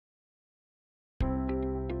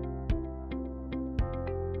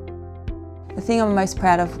The thing I'm most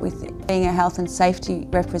proud of with being a health and safety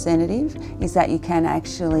representative is that you can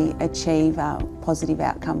actually achieve positive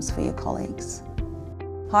outcomes for your colleagues.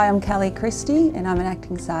 Hi, I'm Christie and I'm an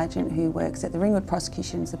acting sergeant who works at the Ringwood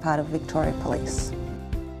Prosecution as a part of Victoria Police.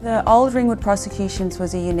 The old Ringwood Prosecutions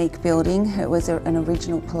was a unique building. It was an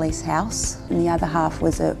original police house, and the other half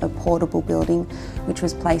was a portable building which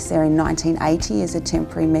was placed there in 1980 as a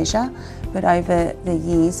temporary measure. But over the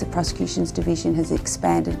years the Prosecutions Division has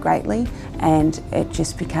expanded greatly and it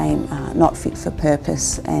just became not fit for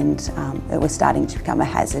purpose, and it was starting to become a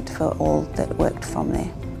hazard for all that worked from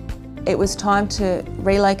there. It was time to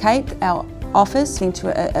relocate our office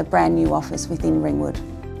into a brand new office within Ringwood.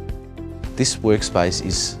 This workspace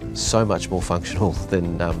is so much more functional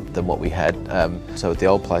than what we had. So at the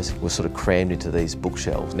old place, we're sort of crammed into these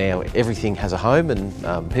bookshelves. Now everything has a home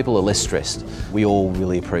and people are less stressed. We all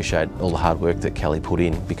really appreciate all the hard work that Kelly put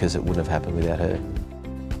in, because it wouldn't have happened without her.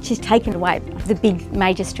 She's taken away the big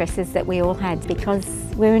major stresses that we all had, because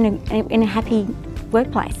we're in a happy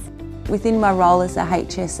workplace. Within my role as a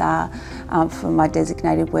HSR for my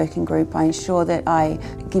designated working group, I ensure that I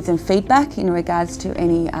give them feedback in regards to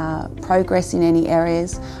any progress in any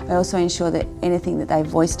areas. I also ensure that anything that they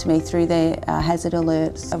voice to me through their hazard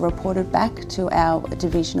alerts are reported back to our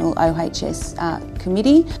divisional OHS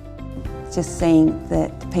committee. Just seeing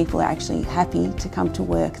that people are actually happy to come to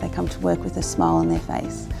work, they come to work with a smile on their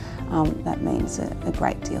face, that means a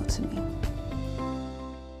great deal to me.